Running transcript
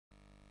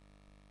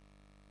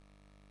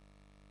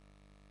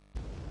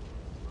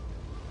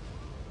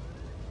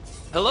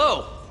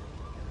Hello?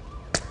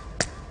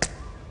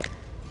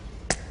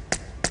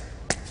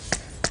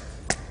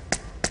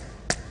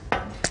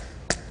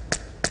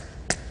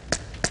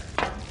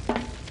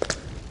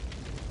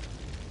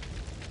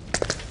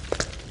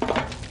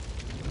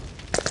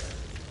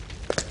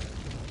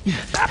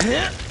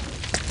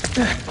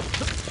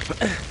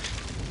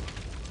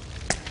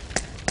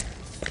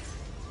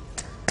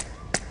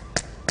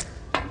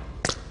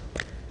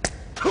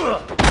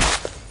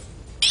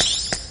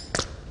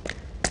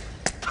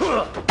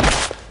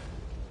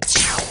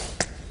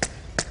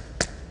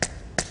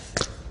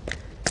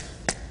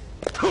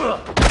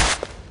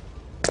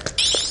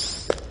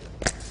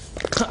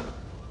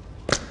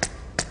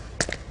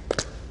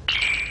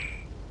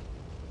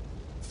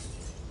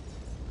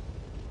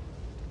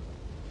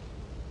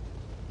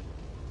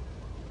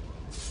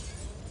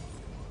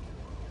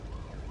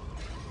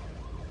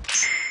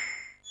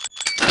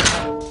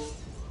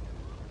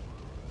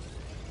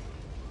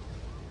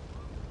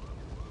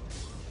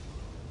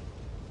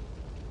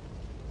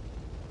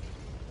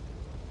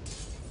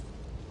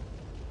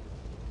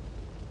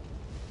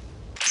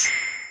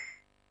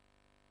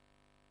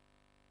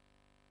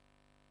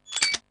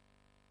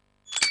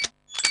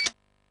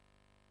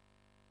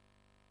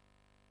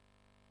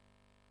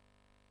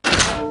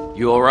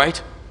 You all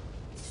right?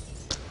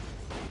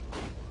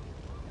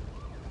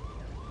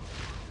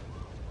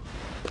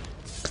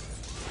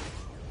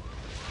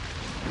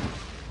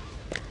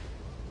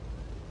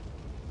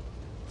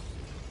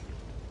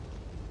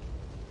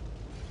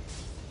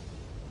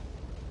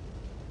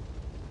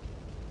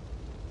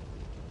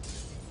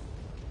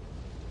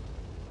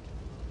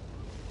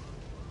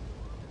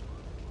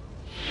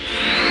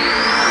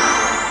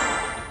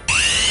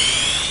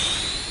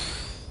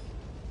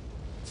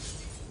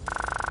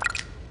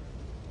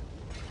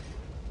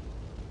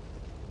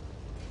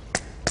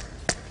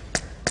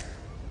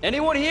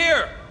 Anyone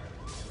here?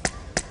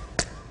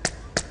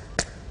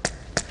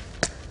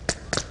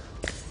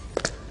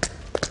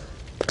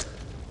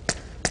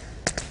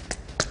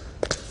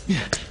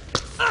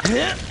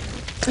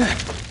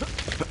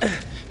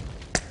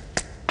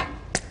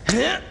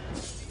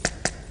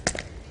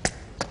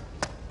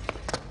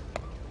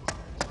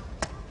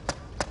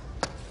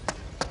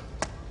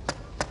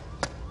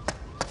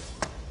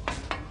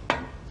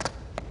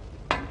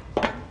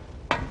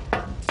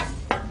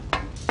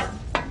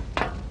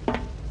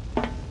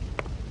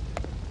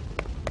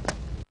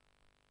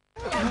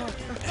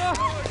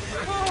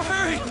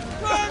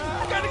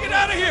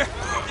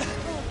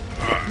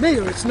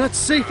 Mayor, it's not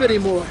safe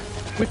anymore.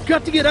 We've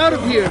got to get out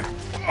of here.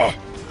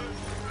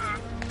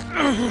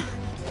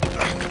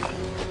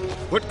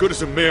 What good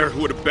is a mayor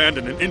who would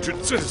abandon an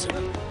injured citizen?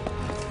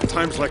 In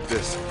times like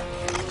this,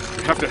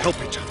 we have to help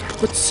each other.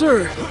 But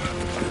sir...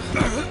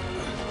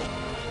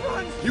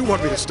 You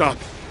want me to stop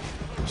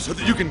so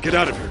that you can get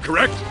out of here,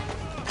 correct?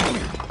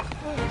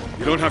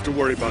 You don't have to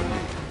worry about me.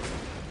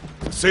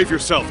 Save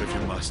yourself if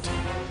you must.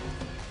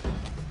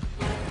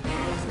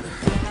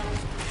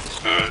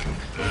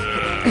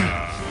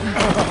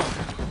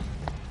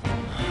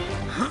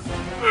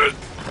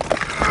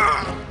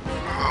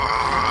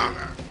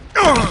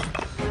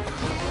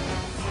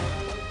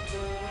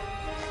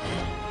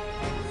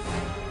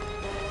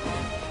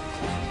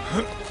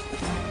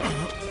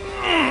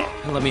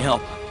 Let me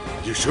help.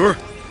 You sure?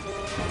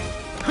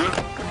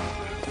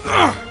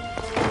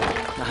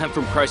 I'm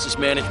from crisis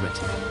management.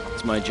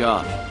 It's my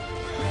job.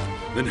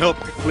 Then help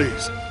me,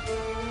 please.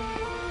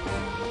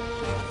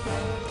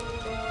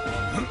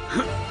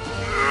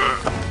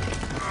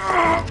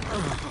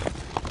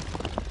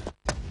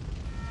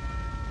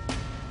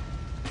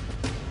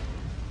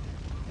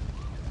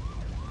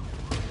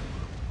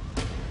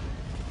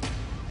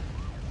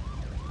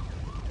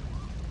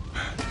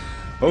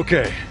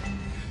 Okay.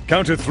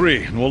 Count to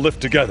 3 and we'll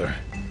lift together.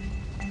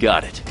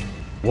 Got it.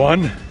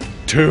 1,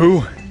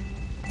 2,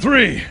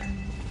 3!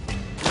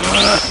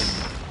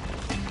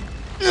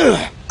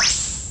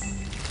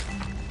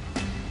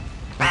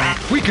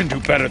 We can do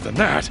better than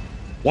that.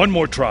 One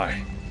more try.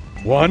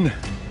 1,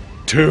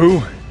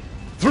 2,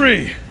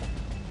 3!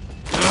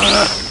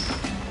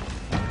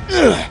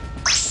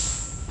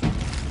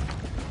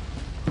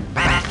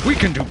 We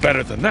can do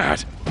better than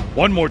that.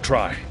 One more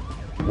try.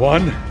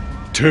 1,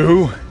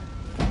 2,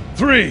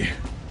 3!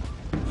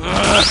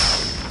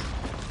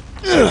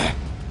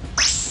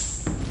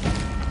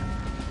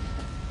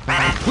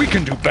 We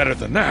can do better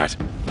than that.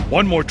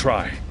 One more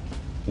try.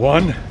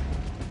 1,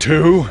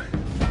 2,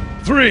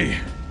 3!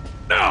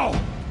 Now!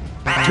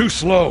 Too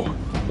slow.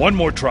 One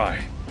more try.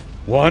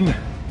 1,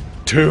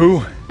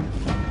 2,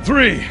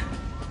 3!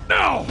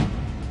 Now!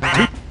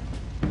 2...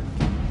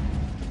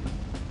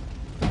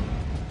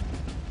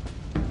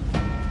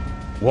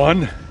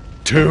 1,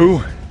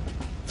 2,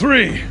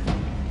 3!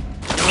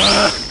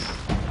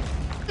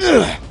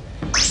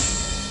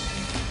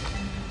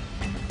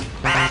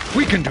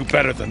 We can do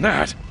better than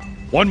that.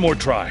 One more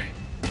try.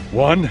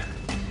 1,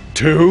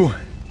 2,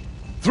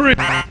 3.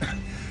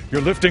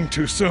 You're lifting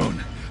too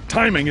soon.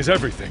 Timing is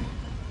everything.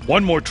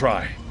 One more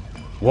try.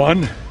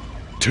 1,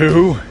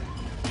 2,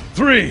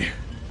 3.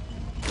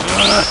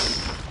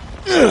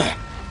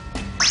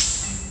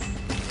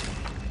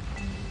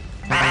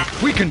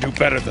 We can do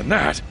better than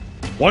that.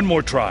 One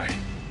more try.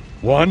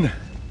 1,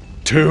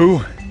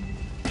 2,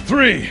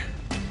 3.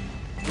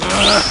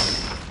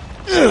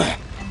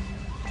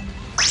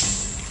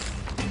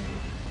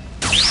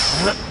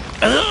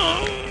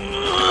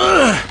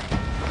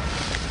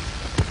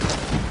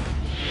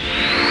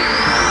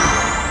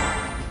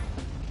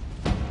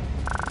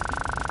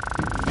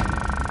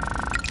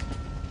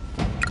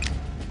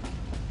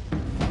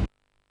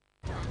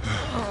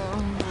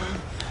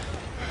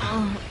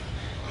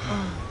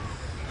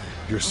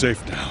 You're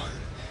safe now.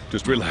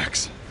 Just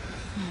relax.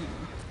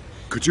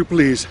 Could you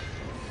please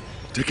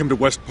take him to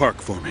West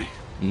Park for me?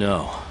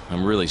 No,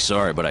 I'm really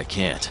sorry, but I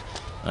can't.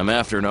 I'm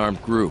after an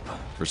armed group.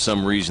 For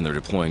some reason, they're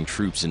deploying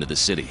troops into the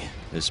city.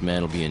 This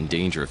man will be in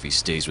danger if he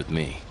stays with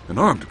me. An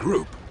armed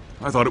group?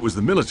 I thought it was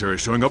the military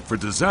showing up for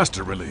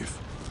disaster relief.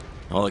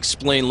 I'll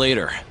explain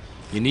later.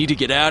 You need to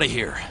get out of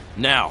here.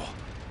 Now.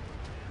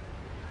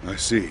 I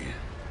see.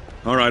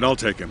 All right, I'll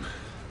take him.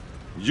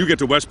 You get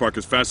to West Park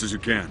as fast as you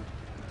can.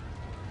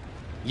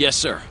 Yes,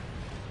 sir.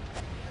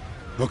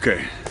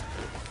 Okay.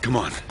 Come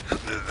on.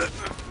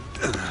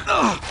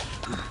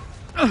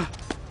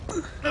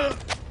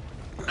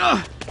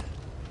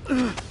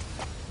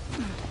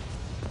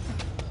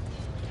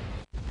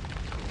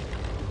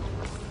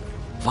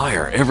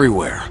 Fire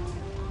everywhere.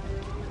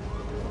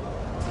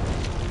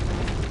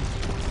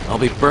 I'll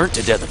be burnt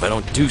to death if I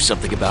don't do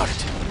something about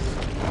it.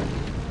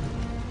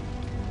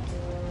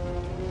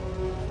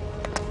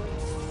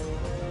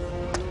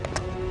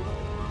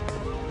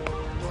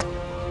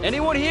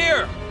 Anyone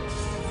here?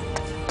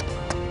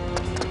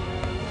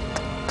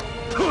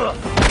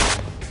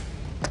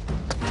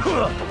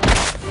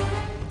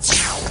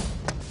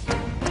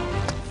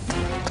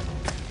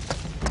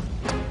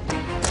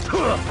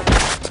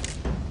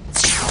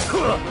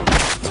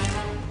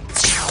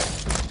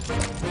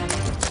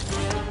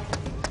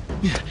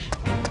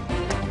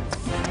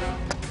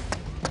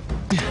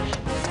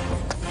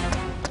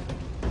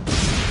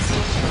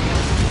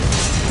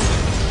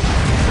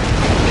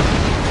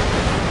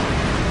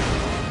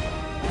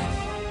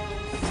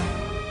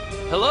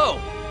 Hello?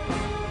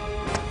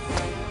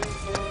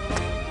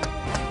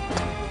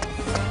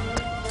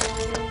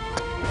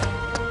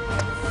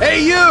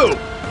 Hey, you!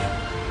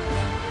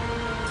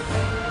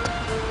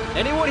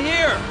 Anyone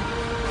here?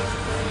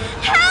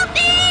 Help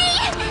me!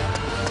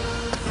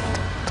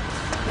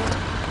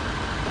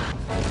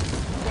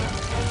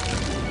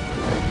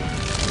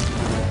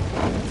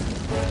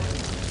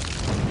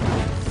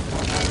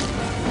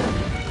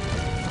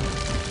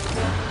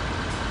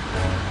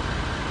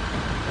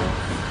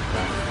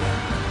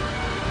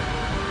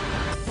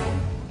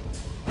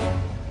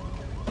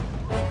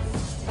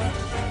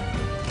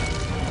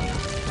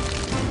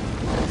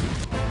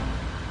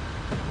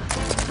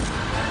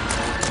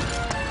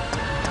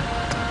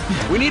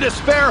 We need a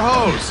spare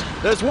hose.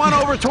 There's one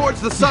over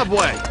towards the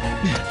subway.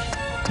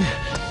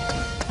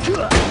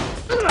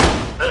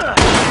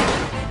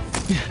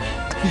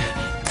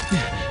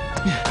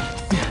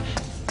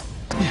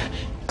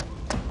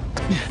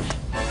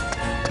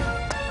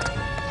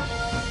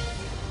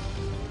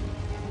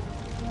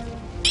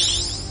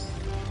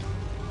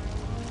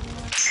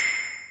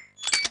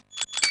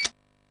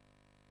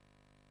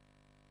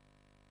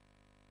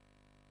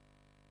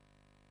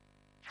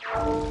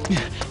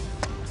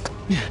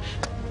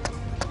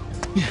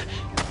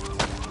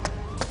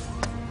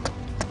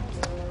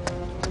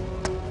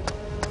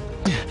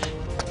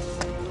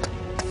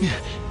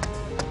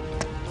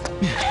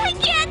 I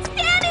can't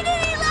stand it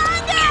any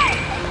longer!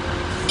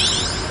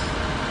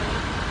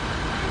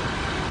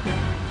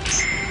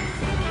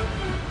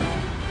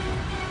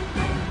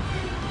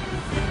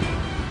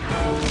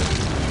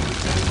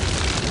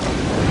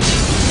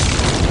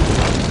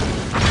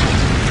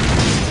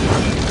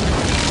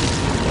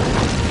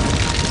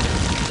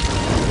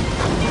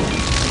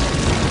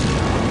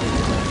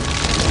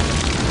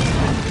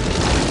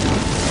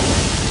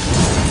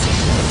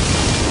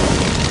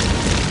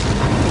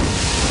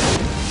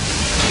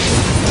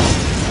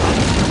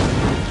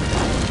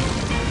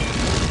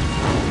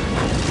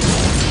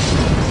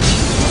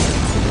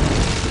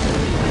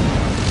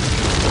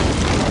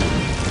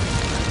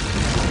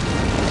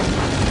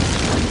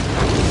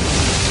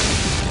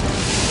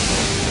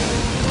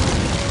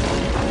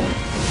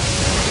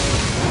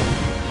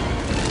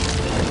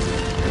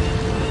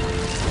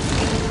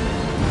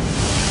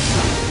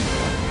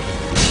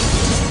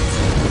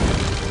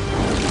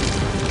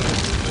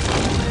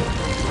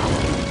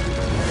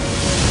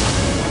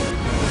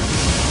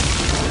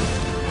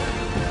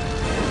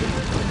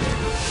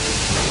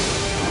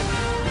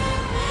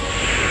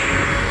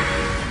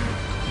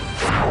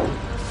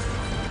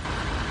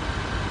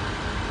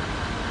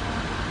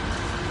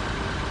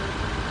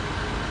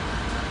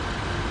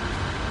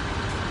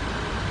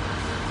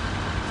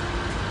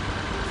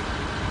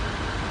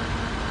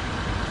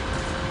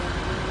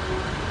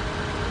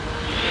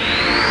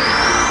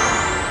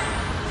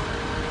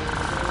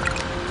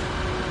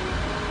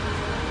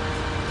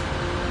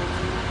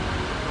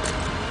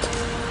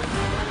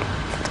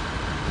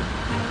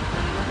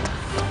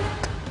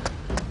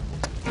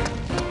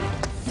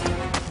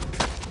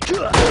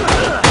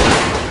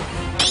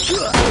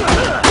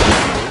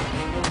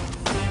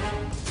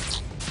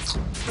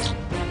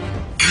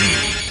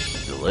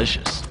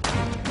 delicious.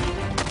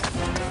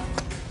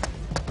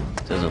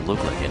 Doesn't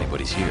look like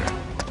anybody's here.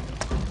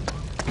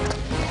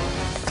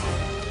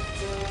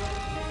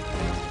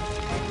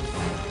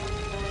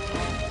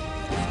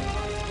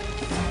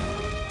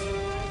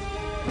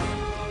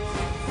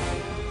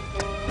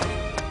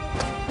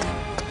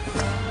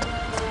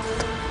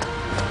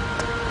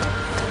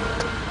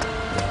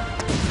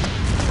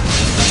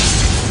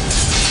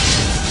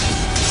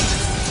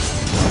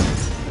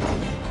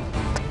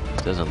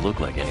 Doesn't look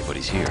like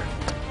anybody's here.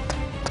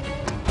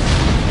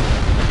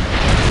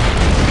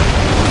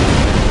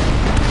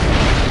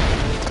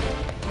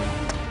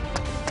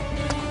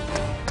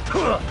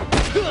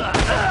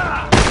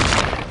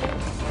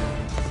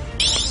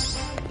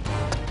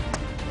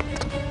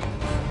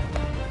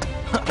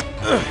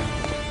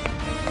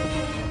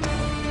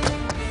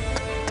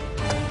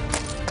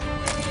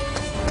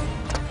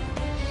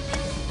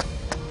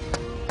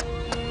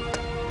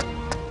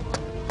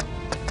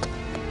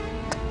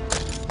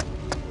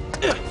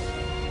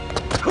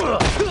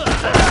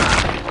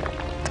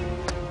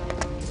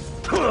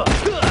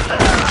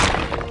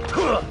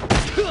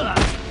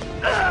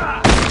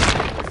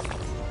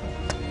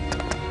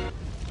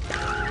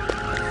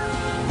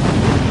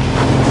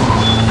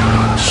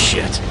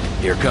 Shit,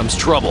 here comes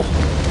trouble.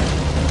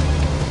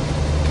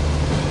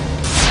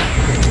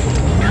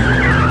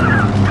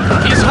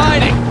 He's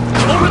hiding!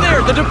 Over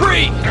there, the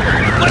debris!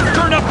 Let's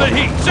turn up the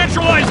heat!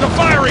 Centralize the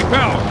firing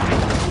power!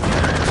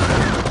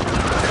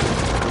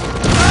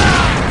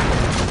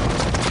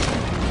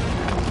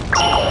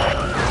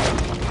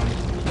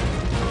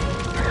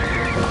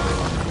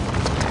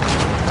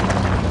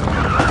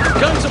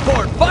 Gun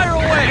support, fire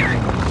away!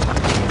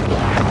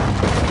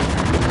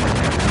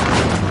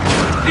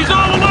 He's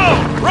all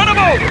alone! Run him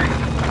over!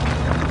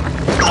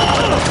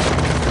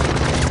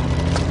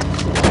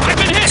 I've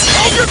been hit!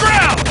 Hold your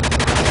ground!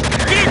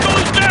 Vehicle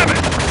is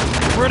damaged!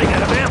 Running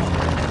out of ammo.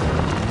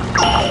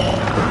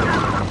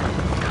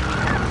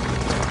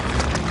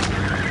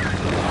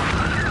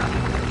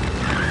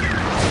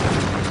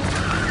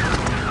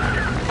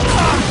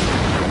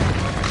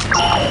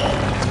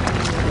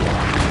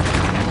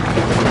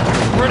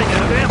 Running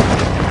out of ammo.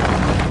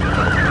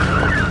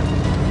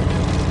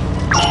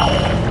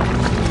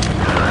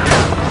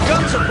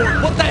 Gun support,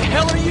 what the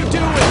hell are you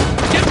doing?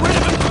 Get rid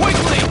of him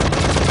quickly!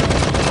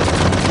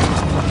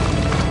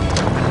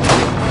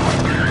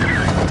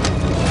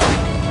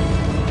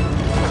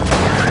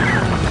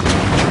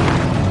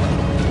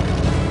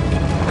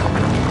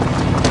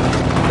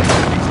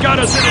 Got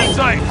us in his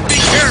sight! Be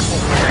careful!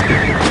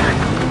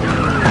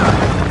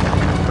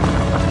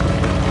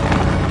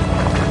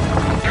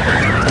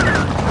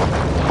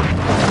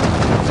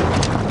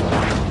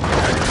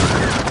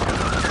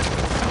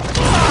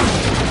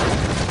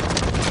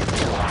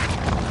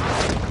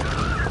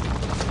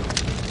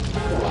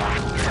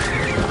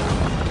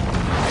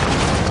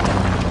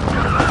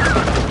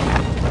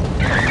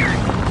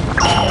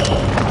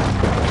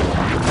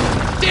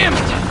 Damn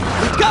it!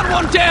 We've got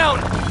one down!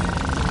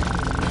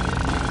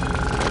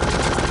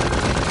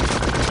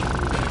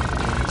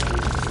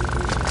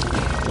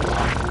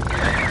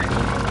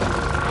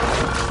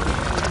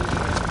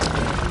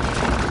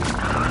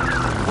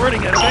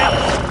 Running out of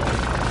ammo.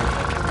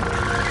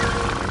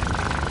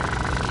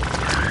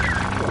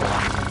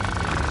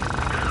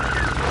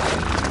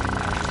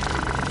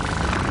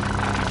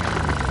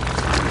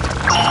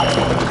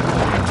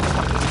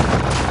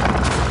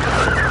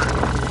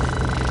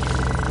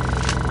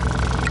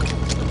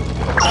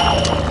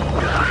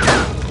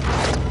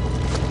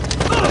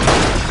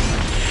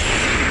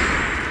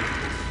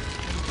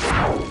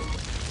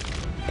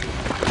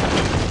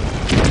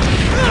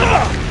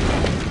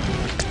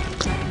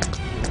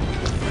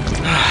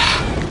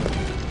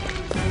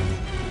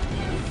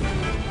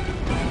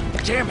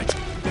 Damn it!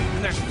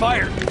 And there's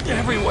fire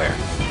everywhere.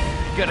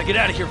 Gotta get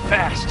out of here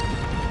fast.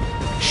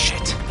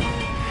 Shit.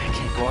 I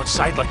can't go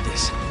outside like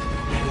this.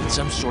 I need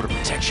some sort of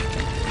protection.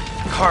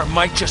 The car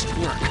might just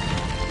work.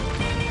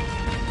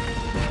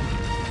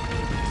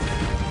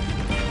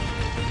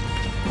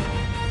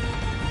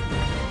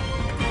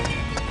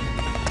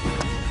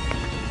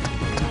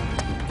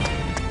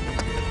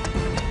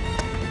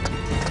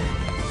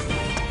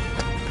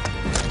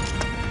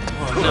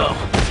 Oh no.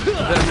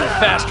 Better move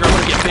faster, I'm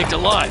gonna get baked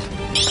alive.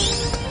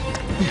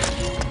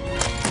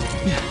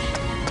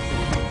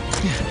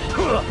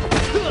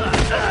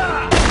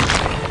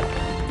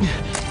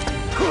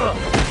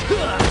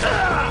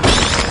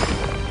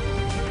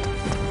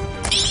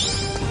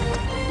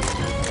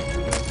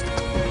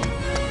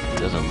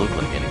 Doesn't look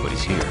like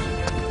anybody's here.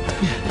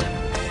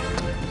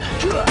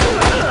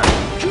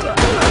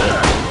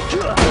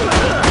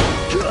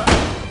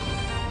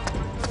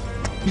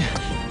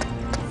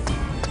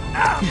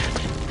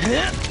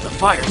 The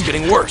fire's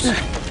getting worse.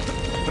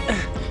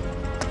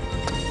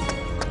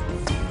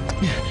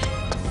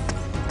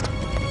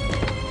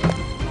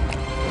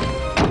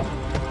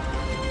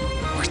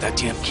 Where's that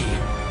damn key?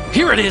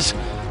 Here it is!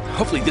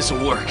 Hopefully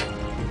this'll work.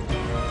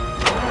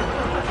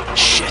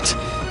 Shit!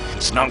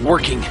 It's not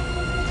working.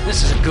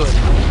 This isn't good.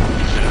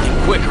 Better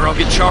think quick or I'll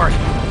get charred.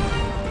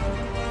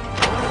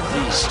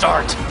 Please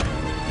start.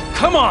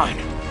 Come on!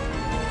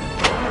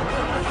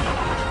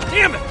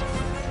 Damn it!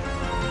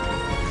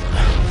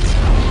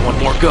 One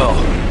more go.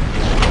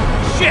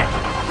 Shit!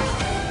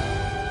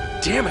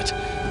 Damn it!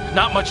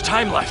 Not much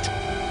time left.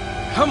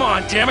 Come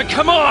on, damn it,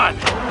 come on!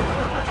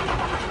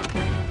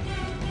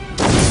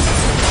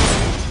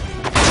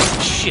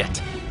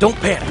 Shit! Don't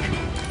panic.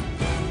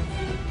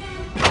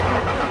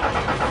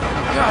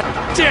 God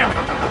damn it!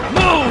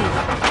 Move!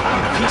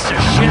 Piece of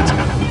shit!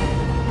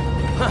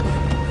 Huh.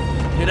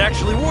 It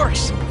actually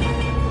works!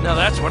 Now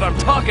that's what I'm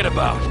talking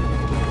about!